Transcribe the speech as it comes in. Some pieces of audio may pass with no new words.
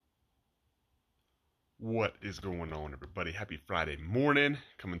What is going on, everybody? Happy Friday morning.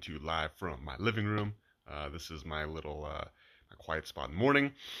 Coming to you live from my living room. This is my little my quiet spot in the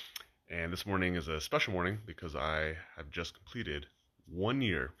morning. And this morning is a special morning because I have just completed 1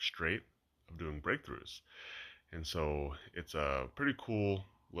 year straight of doing breakthroughs. And so it's a pretty cool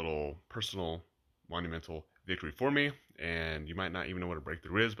little personal, monumental victory for me. And you might not even know what a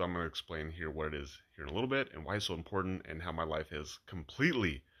breakthrough is, but I'm going to explain here what it is here in a little bit and why it's so important and how my life has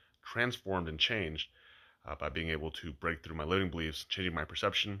completely transformed and changed by being able to break through my limiting beliefs, changing my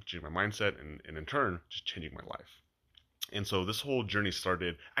perception, changing my mindset, and in turn, just changing my life. And so this whole journey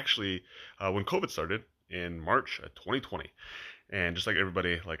started actually when COVID started in March of 2020. And just like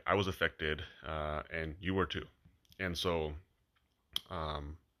everybody, like I was affected, and you were too. And so I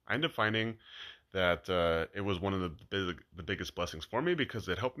ended up finding that it was one of the biggest blessings for me because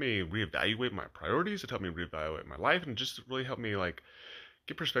it helped me reevaluate my priorities. It helped me reevaluate my life, and just really helped me like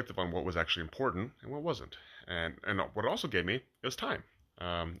get perspective on what was actually important and what wasn't. And what it also gave me is time.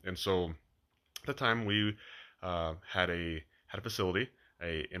 And so at the time we had a facility,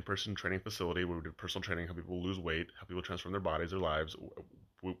 a in-person training facility where we did personal training, help people lose weight, help people transform their bodies, their lives.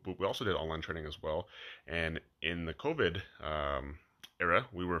 We also did online training as well. And in the COVID era,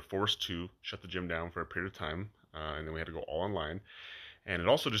 we were forced to shut the gym down for a period of time, and then we had to go all online. And it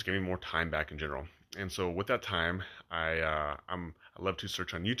also just gave me more time back in general. And so with that time, I love to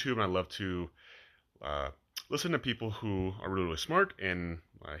search on YouTube, and I love to uh, listen to people who are really, really smart and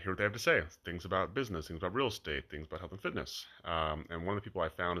hear what they have to say. Things about business, things about real estate, things about health and fitness. And one of the people I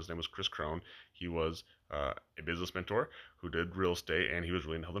found, his name was Chris Crone. He was a business mentor who did real estate, and he was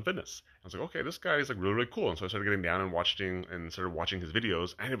really into health and fitness. I was like, okay, this guy is like really, really cool. And so I started getting down and started watching his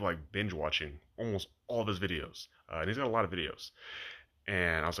videos. I ended up like binge watching almost all of his videos, and he's got a lot of videos.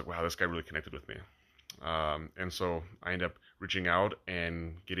 And I was like, wow, this guy really connected with me. And so I ended up reaching out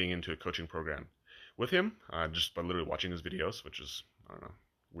and getting into a coaching program with him, just by literally watching his videos, which is, I don't know,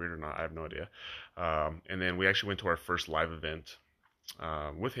 weird or not, I have no idea. And then we actually went to our first live event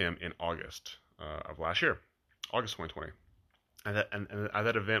with him in August of last year, August 2020. And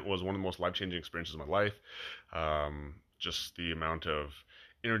that event was one of the most life-changing experiences of my life. Just the amount of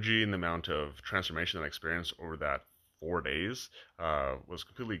energy and the amount of transformation that I experienced over that 4 days was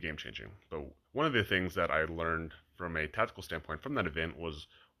completely game-changing. But one of the things that I learned from a tactical standpoint from that event was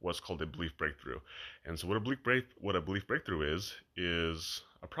what's called a belief breakthrough. And so what a belief breakthrough is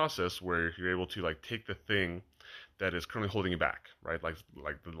a process where you're able to like take the thing that is currently holding you back, right? Like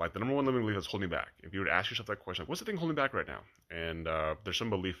the number one limiting belief that's holding you back. If you were to ask yourself that question, like, what's the thing holding you back right now? And there's some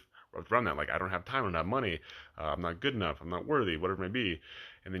belief around that, like I don't have time, I don't have money, I'm not good enough, I'm not worthy, whatever it may be.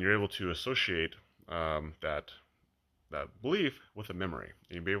 And then you're able to associate that belief with a memory.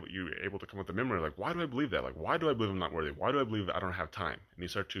 And you're able to come up with a memory like, why do I believe that? Like, why do I believe I'm not worthy? Why do I believe I don't have time? And you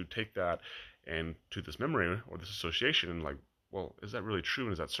start to take that and to this memory or this association and like, well, is that really true?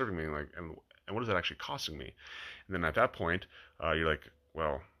 And is that serving me? And what is that actually costing me? And then at that point, you're like,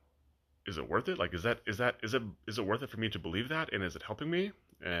 well, is it worth it? Like, is it worth it for me to believe that? And is it helping me?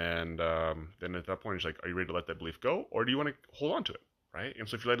 And then at that point, it's like, are you ready to let that belief go, or do you want to hold on to it? Right? And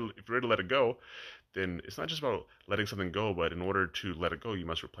so if you're ready to let it go, then it's not just about letting something go, but in order to let it go, you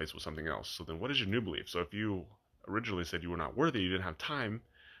must replace it with something else. So then, what is your new belief? So if you originally said you were not worthy, you didn't have time,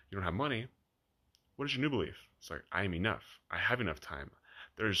 you don't have money, what is your new belief? It's like, I am enough. I have enough time.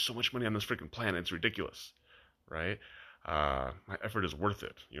 There's so much money on this freaking planet. It's ridiculous, right? My effort is worth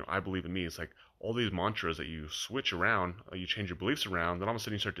it. I believe in me. It's like all these mantras that you switch around, you change your beliefs around, then all of a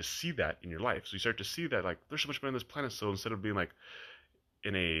sudden you start to see that in your life. So you start to see that like there's so much money on this planet. So instead of being like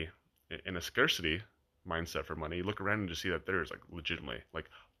in a scarcity mindset for money, you look around and just see that there's like legitimately like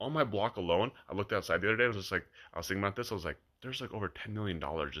on my block alone. I looked outside the other day. I was just like, I was thinking about this. I was like, there's like over $10 million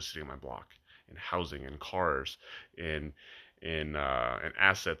just sitting on my block in housing and cars, in in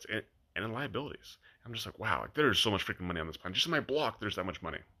assets and in liabilities. I'm just like, wow, like there's so much freaking money on this planet. Just in my block, there's that much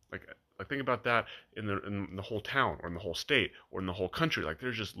money. Like think about that in the whole town or in the whole state or in the whole country. Like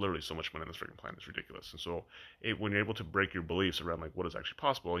there's just literally so much money on this freaking planet. It's ridiculous. And so when you're able to break your beliefs around like what is actually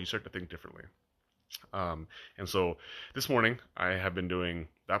possible, you start to think differently. And so this morning I have been doing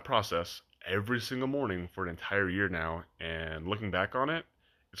that process every single morning for an entire year now. And looking back on it,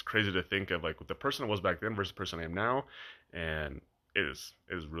 it's crazy to think of like the person I was back then versus the person I am now. And it is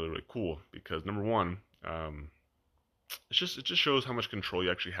really, really cool because number one, it just shows how much control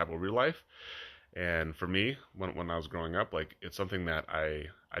you actually have over your life. And for me, when I was growing up, like it's something that I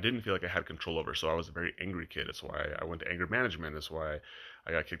didn't feel like I had control over. So I was a very angry kid. That's why I went to anger management. That's why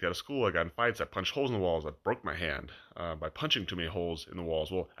I got kicked out of school. I got in fights. I punched holes in the walls. I broke my hand by punching too many holes in the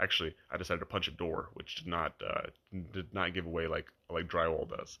walls. Well, actually, I decided to punch a door, which did not give away like drywall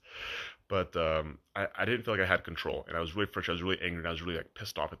does. But I didn't feel like I had control, and I was really frustrated. I was really angry, and I was really like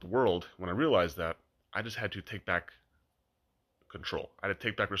pissed off at the world when I realized that I just had to take back control. I had to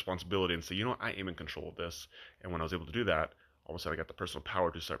take back responsibility and say, you know what, I am in control of this. And when I was able to do that, all of a sudden I got the personal power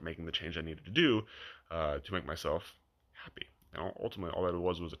to start making the change I needed to do to make myself happy. And ultimately, all that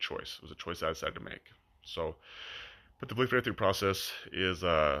was a choice. It was a choice I decided to make. So, but the Blink Breakthrough process is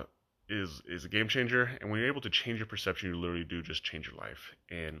a game changer. And when you're able to change your perception, you literally do just change your life.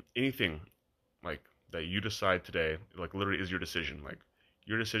 And anything like that you decide today, like literally is your decision. Like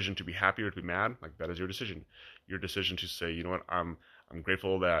your decision to be happy or to be mad, like that is your decision. Your decision to say, you know what, I'm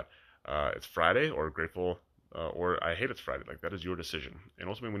grateful that it's Friday, or grateful, or I hate it's Friday. Like that is your decision. And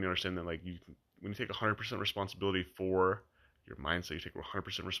ultimately, when you understand that, like when you take 100% responsibility for your mindset, you take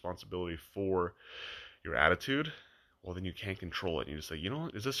 100% responsibility for your attitude. Well, then you can't control it. And you just say, you know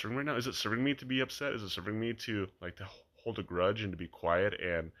what, is this serving right now? Is it serving me to be upset? Is it serving me to like to hold a grudge and to be quiet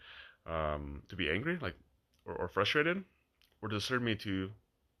and to be angry, like or frustrated, or does it serve me to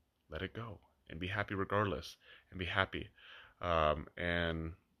let it go and be happy regardless, and be happy, um,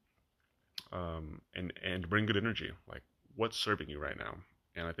 and and bring good energy? Like what's serving you right now?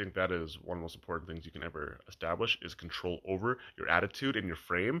 And I think that is one of the most important things you can ever establish is control over your attitude and your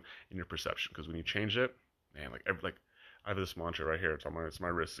frame and your perception. Because when you change it, man, like I have this mantra right here. It's my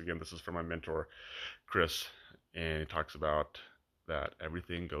wrist. Again, this is from my mentor, Chris, and he talks about that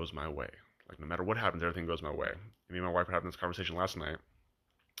everything goes my way. Like no matter what happens, everything goes my way. And me and my wife were having this conversation last night.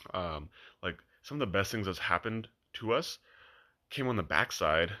 Like some of the best things that's happened to us came on the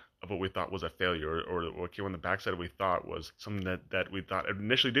backside of what we thought was a failure, or what came on the backside of what we thought was something that we thought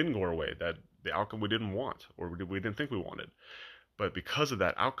initially didn't go our way, that the outcome we didn't want, or we didn't think we wanted. But because of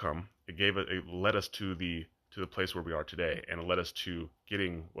that outcome, it led us to the place where we are today, and it led us to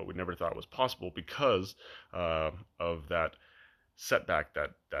getting what we never thought was possible because of that setback,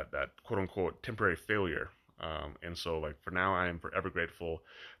 that quote unquote temporary failure. And so like for now, I am forever grateful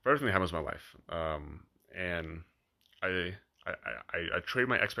for everything that happens in my life. And I, I trade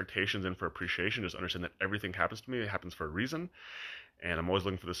my expectations in for appreciation. Just understand that everything happens to me. It happens for a reason, and I'm always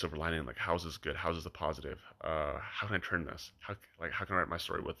looking for the silver lining. Like, how's this good? How's this a positive? How can I turn this? How can I write my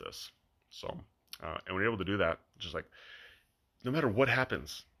story with this? So, and when you're able to do that, just like no matter what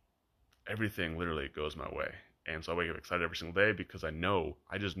happens, everything literally goes my way. And so I wake up excited every single day because I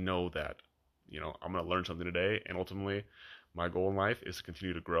just know that, I'm going to learn something today. And ultimately, my goal in life is to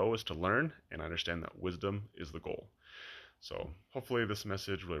continue to grow, is to learn, and I understand that wisdom is the goal. So hopefully this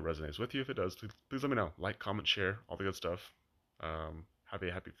message really resonates with you. If it does, please let me know. Like, comment, share, all the good stuff. Have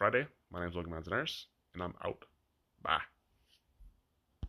a happy Friday. My name is Logan Manzanares, and I'm out. Bye.